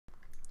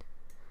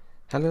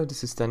Hello,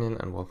 this is Daniel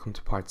and welcome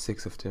to part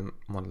 6 of the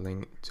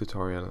modeling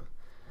tutorial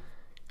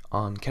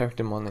on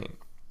character modeling.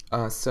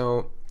 As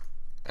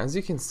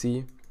you can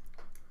see,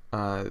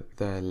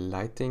 the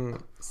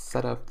lighting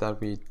setup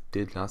that we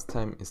did last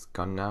time is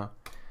gone now.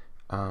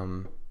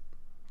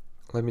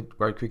 Let me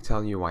very quick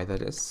tell you why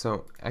that is.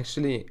 So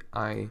actually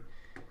I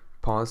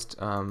paused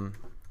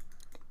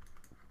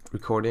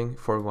recording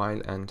for a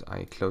while and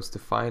I closed the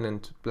file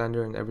and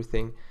Blender and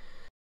everything.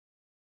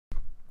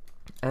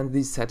 And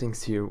these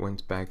settings here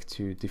went back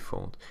to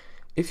default.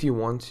 If you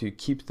want to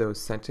keep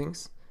those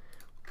settings,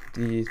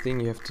 the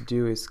thing you have to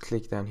do is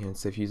click down here and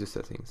save user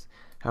settings.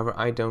 However,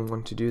 I don't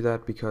want to do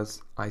that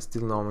because I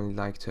still normally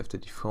like to have the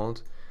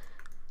default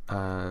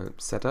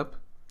setup.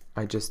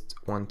 I just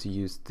want to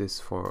use this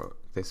for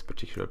this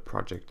particular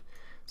project.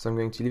 So I'm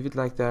going to leave it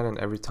like that, and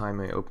every time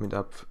I open it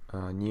up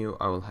new,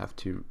 I will have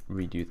to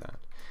redo that.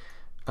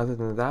 Other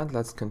than that,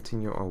 let's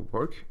continue our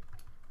work.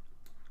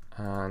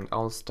 And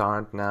I'll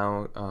start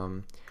now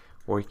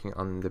working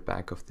on the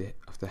back of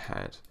the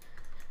head.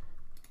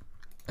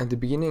 At the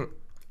beginning,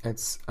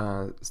 it's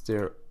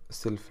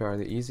still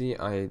fairly easy.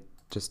 I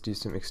just do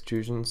some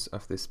extrusions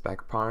of this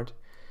back part,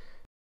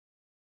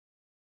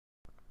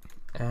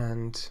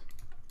 and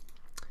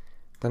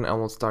then I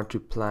will start to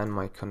plan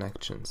my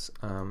connections.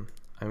 I'm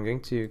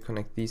going to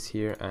connect these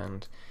here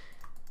and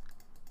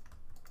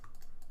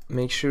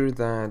make sure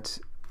that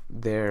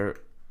there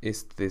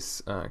is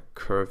this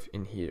curve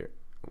in here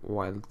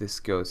while this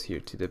goes here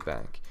to the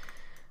back.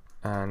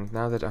 And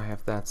now that I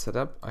have that set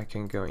up, I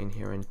can go in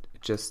here and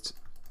adjust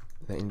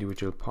the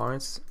individual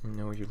parts.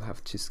 You'll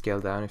have to scale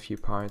down a few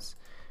parts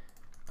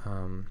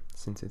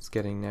since it's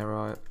getting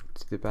narrow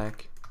to the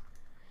back.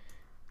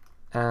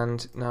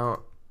 And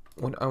now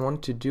what I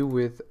want to do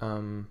with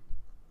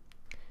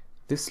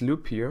this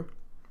loop here,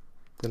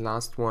 the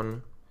last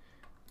one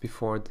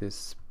before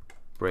this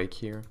break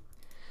here,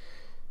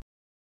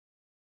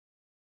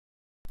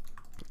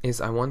 is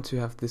I want to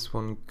have this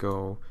one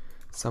go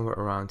somewhere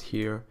around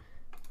here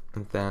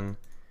and then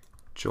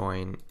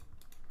join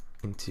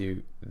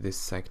into this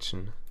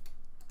section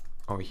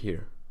over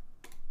here.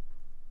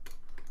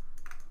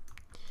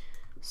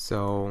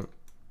 So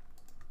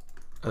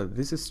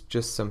this is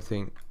just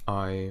something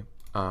I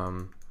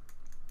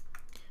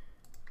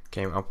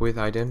came up with.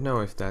 I don't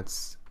know if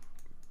that's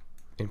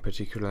in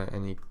particular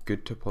any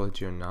good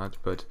topology or not,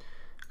 but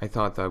I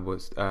thought that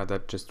was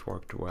that just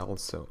worked well,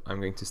 so I'm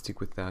going to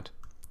stick with that.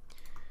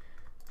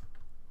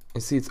 You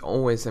see, it's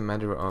always a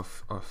matter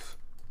of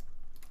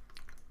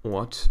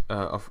what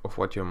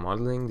you're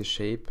modeling, the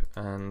shape,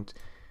 and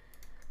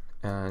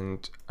I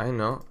don't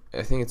know,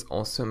 I think it's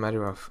also a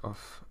matter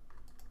of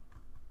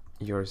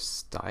your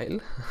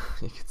style,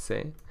 you could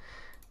say.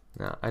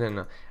 No, I don't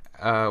know.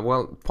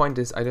 Well, point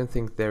is, I don't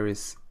think there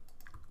is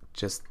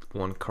just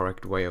one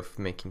correct way of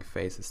making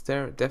faces.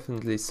 There are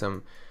definitely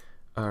some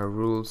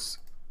rules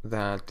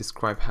that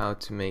describe how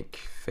to make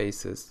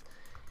faces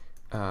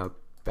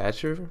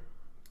better,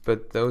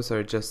 but those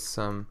are just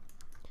some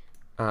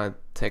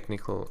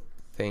technical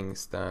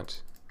things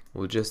that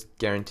will just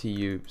guarantee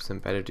you some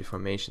better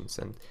deformations,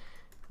 and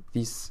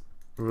these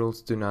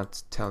rules do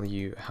not tell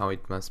you how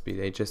it must be.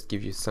 They just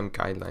give you some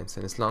guidelines,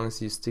 and as long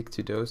as you stick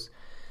to those,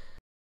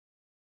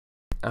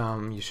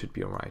 you should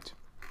be alright.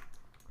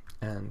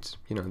 And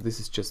this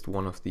is just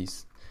one of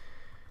these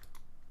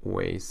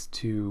ways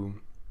to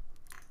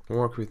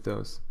work with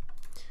those.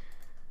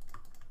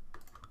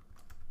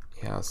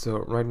 Yeah,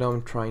 so right now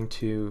I'm trying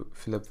to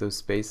fill up those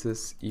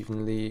spaces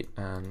evenly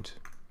and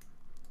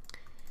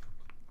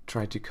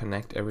try to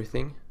connect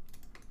everything,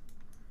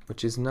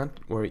 which is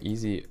not very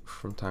easy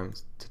from time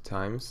to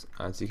times.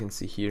 As you can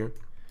see here,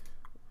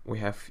 we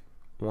have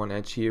one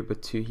edge here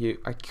but two here.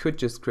 I could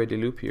just create a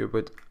loop here,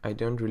 but I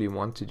don't really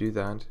want to do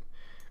that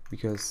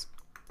because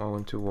I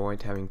want to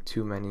avoid having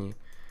too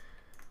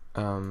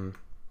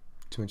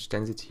much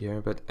density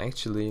here. But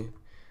actually,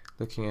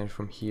 looking at it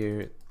from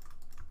here,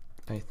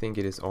 I think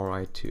it is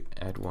alright to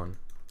add one,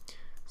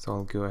 so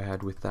I'll go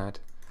ahead with that.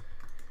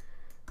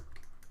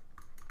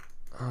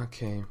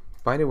 Okay,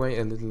 by the way,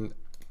 a little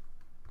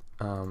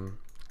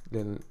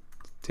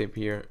tip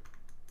here.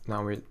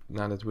 Now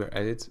that we're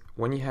at it,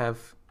 when you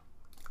have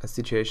a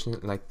situation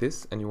like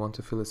this and you want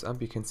to fill this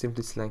up, you can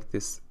simply select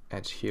this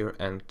edge here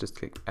and just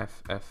click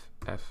F, F,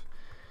 F.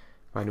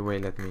 By the way,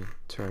 let me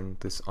turn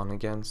this on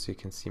again so you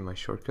can see my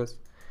shortcuts,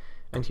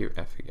 and here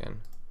F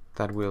again.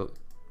 That will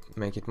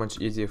make it much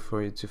easier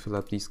for you to fill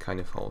up these kind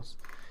of holes.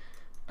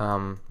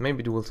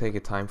 Maybe it will take a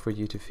time for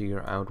you to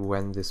figure out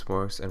when this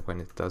works and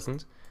when it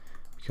doesn't,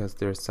 because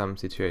there are some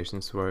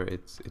situations where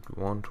it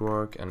won't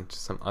work and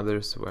some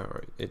others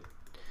where it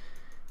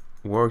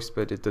works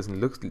but it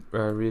doesn't look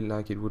really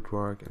like it would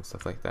work and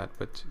stuff like that.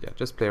 But yeah,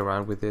 just play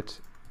around with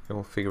it, you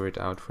will figure it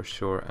out for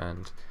sure,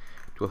 and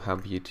it will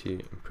help you to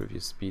improve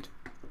your speed.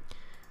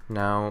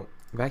 Now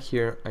back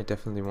here, I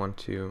definitely want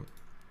to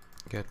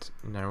get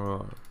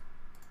narrower.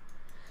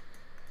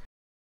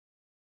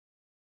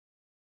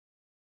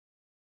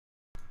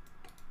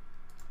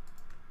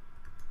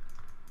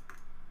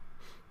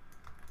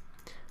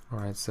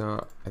 Alright,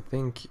 so I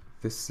think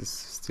this is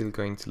still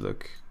going to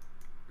look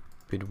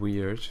a bit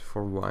weird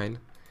for a while,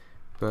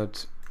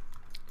 but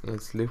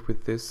let's live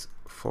with this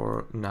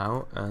for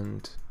now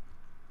and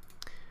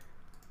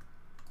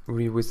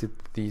revisit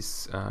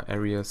these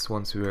areas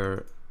once we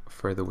are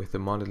further with the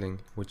modeling,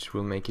 which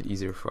will make it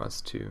easier for us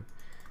to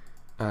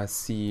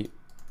see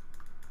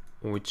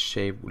which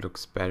shape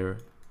looks better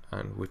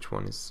and which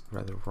one is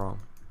rather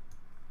wrong.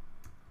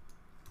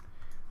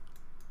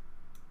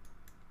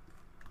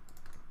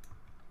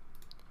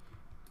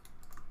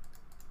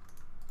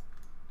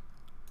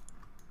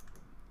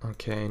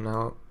 Okay,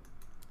 now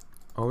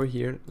over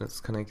here,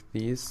 let's connect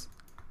these.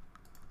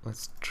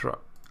 Let's try.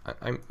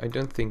 I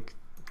don't think.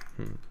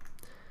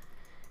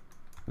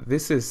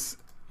 This is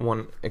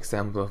one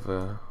example of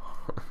a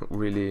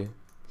really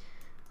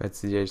bad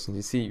situation.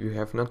 You see, you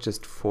have not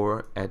just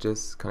 4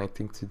 edges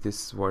connecting to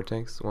this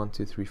vortex. 1,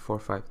 2, 3, 4,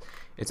 5.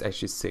 It's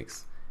actually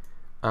 6.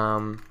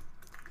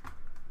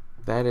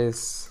 That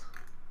is,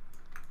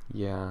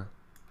 yeah,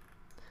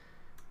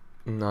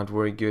 not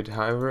very good.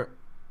 However,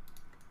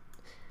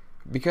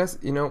 because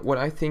you know what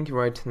I think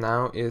right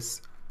now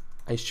is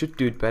I should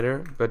do it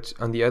better, but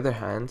on the other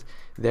hand,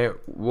 there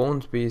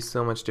won't be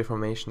so much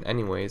deformation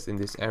anyways in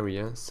this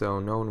area, so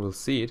no one will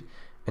see it.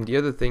 And the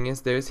other thing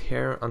is there's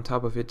hair on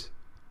top of it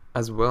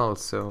as well,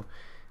 so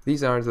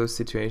these are those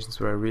situations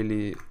where I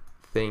really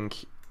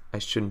think I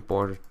shouldn't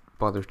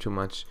bother too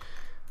much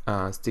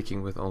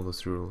sticking with all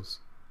those rules.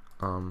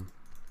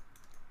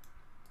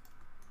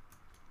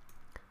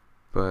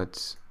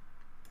 But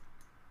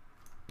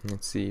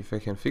let's see if I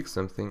can fix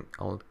something.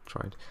 I'll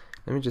try it.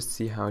 Let me just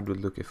see how it would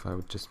look if I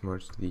would just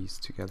merge these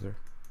together.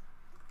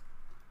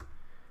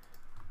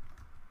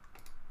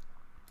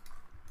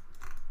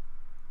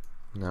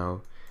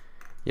 No.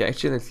 Yeah,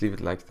 actually let's leave it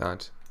like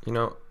that. You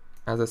know,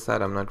 as I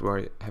said, I'm not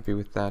very happy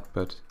with that,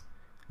 but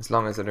as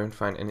long as I don't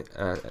find any,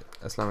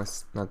 as long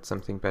as not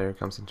something better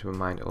comes into my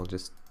mind, I'll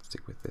just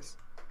stick with this.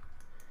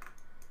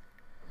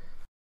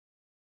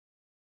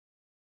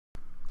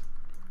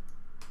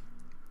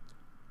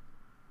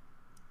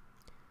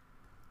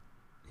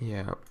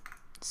 Yeah,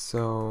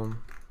 so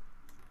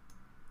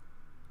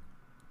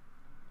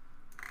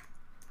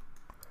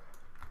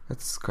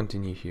let's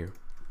continue here.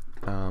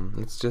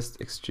 Let's just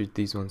extrude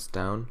these ones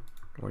down,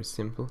 very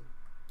simple.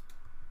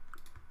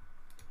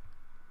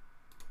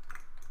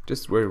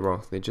 Just very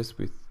roughly, just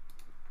with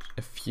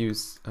a few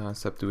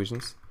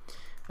subdivisions.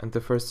 And the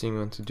first thing we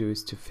want to do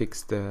is to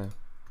fix the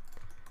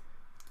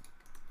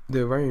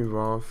very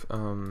rough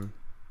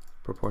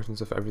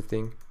proportions of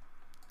everything,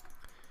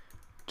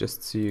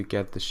 just so you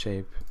get the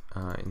shape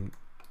in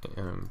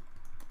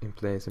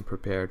place and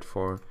prepared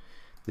for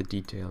the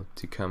detail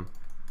to come.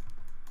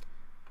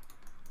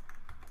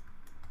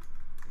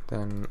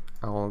 Then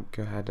I'll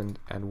go ahead and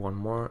add one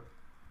more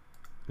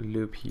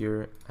loop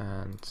here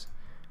and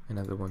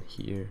another one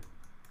here.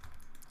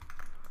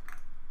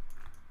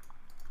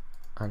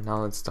 And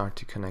now let's start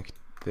to connect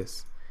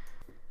this.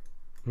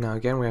 Now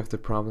again we have the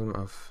problem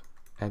of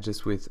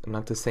edges with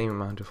not the same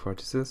amount of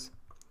vertices,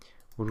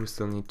 but we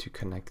still need to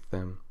connect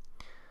them.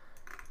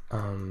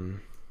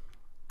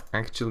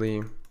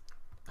 Actually,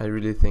 I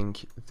really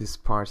think this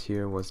part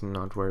here was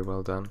not very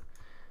well done,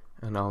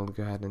 and I'll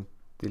go ahead and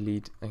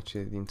delete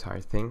actually the entire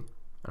thing.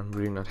 I'm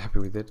really not happy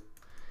with it.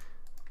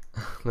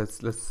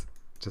 let's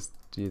just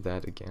do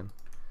that again.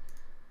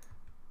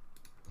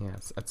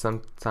 Yes, at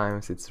some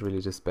times it's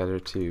really just better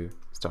to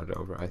start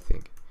over, I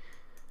think.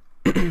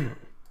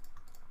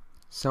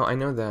 So I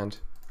know that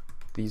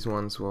these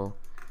ones will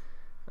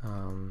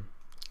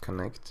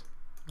connect,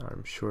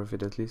 I'm sure of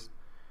it at least.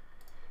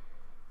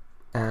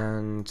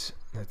 And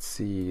let's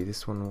see,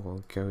 this one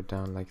will go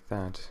down like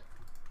that,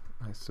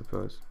 I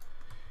suppose.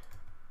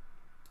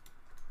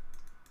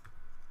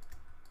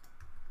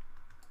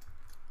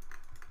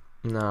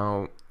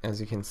 Now,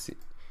 as you can see,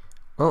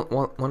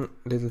 well, one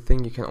little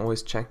thing you can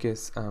always check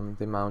is the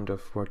amount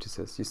of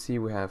vertices. You see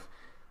we have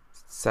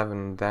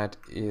 7, that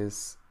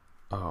is,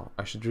 oh,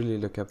 I should really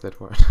look up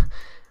that word.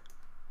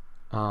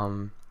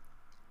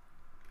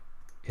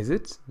 Is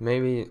it?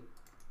 Maybe,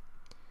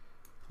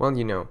 well,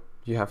 you know,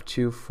 you have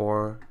 2,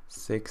 4,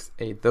 6,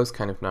 8, those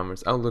kind of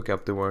numbers. I'll look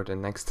up the word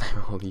and next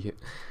time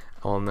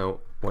I'll know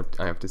what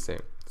I have to say.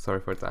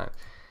 Sorry for that.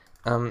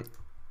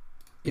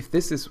 If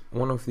this is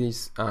one of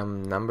these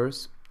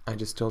numbers I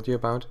just told you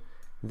about,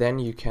 then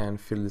you can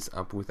fill this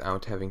up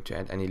without having to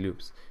add any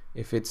loops.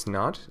 If it's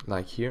not,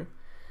 like here,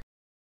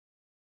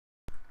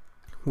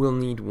 we'll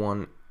need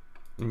one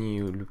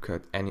new loop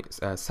cut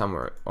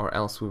somewhere, or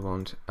else we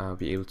won't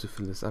be able to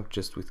fill this up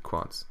just with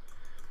quads.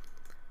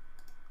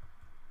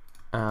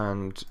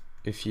 And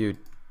if you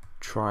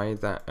try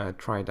it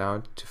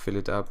out to fill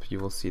it up, you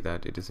will see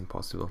that it is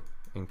impossible,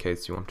 in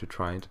case you want to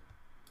try it.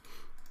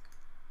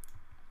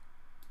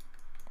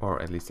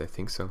 Or at least I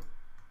think so.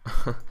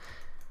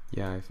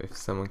 Yeah, if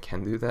someone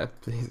can do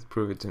that, please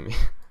prove it to me.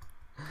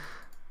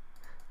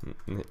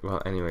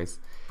 Well, anyways,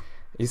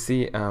 you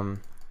see,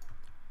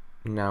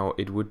 now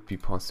it would be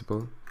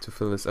possible to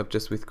fill this up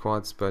just with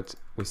quads, but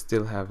we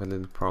still have a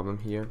little problem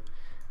here.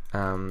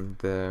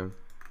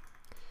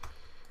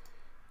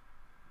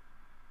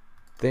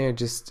 they're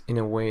just in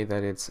a way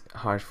that it's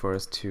hard for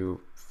us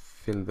to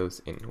fill those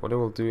in. What I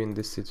will do in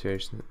this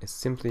situation is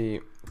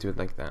simply do it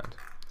like that.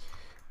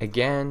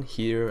 Again,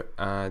 here,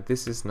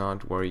 this is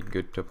not very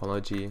good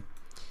topology,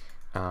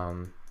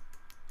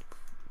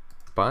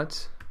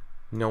 but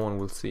no one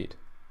will see it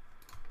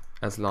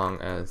as long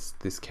as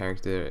this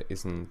character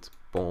isn't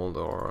bold,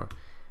 or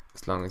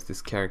as long as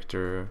this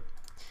character,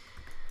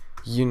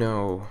 you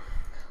know,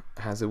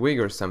 has a wig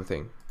or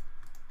something,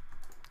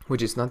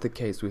 which is not the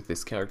case with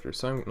this character,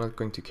 so I'm not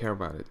going to care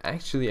about it.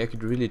 Actually, I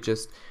could really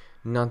just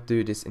not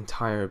do this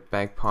entire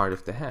back part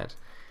of the head.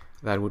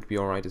 That would be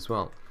alright as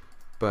well,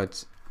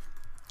 but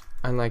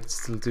I liked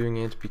still doing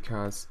it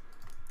because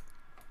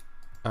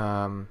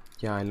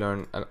yeah, I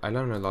learn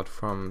a lot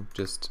from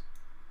just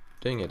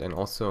doing it, and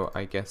also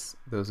I guess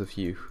those of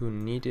you who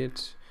need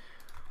it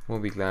will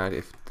be glad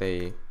if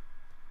they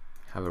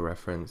have a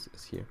reference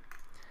here.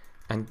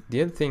 And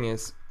the other thing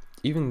is,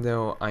 even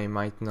though I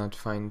might not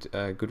find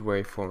a good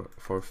way for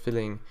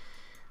filling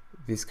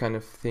this kind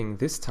of thing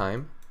this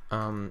time,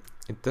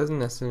 it doesn't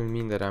necessarily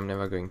mean that I'm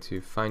never going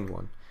to find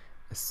one.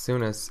 As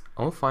soon as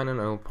I'll find one,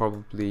 I'll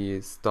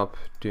probably stop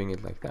doing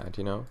it like that,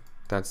 you know?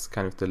 That's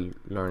kind of the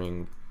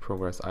learning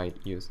progress I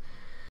use.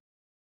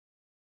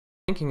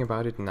 Thinking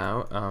about it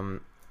now,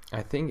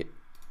 I think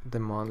the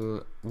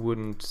model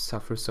wouldn't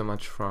suffer so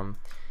much from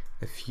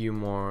a few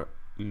more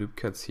loop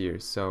cuts here.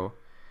 So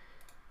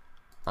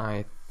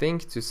I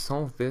think to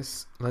solve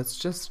this, let's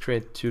just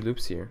create 2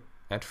 loops here.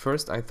 At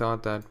first I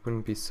thought that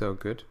wouldn't be so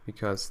good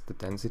because the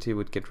density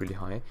would get really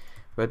high,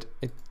 but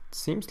it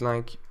seems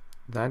like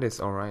that is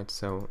alright.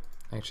 So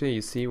actually,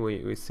 you see,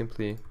 we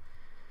simply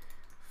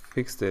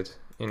fixed it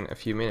in a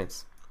few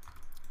minutes.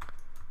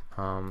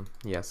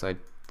 Yes, I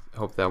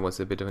hope that was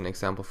a bit of an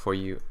example for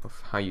you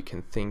of how you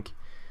can think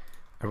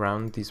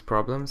around these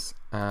problems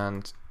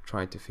and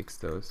try to fix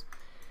those.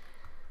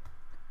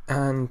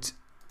 And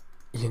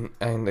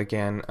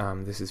again,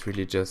 this is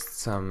really just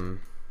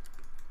some,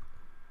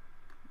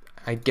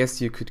 I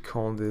guess you could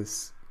call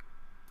this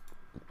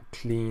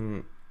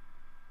clean,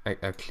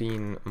 a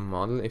clean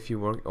model if you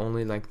work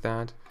only like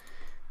that,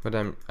 but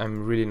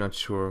I'm really not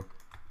sure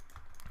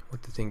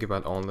what to think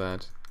about all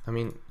that. I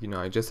mean, you know,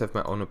 I just have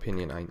my own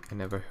opinion. I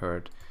never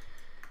heard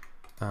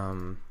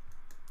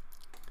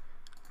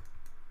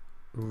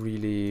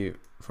really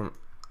from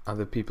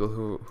other people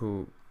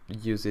who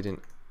use it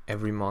in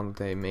every model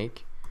they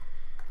make,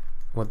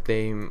 what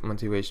their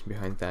motivation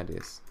behind that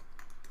is.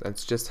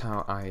 That's just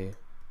how I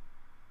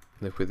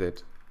live with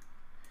it.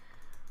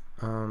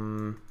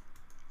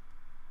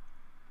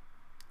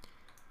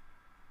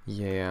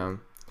 Yeah,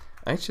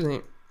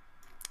 actually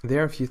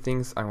there are a few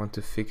things I want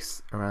to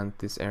fix around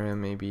this area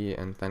maybe,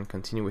 and then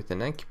continue with the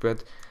neck,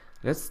 but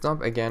let's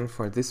stop again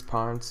for this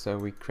part. So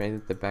we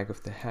created the back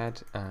of the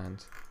head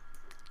and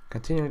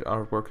continued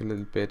our work a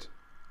little bit,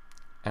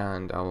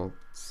 and I will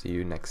see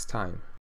you next time.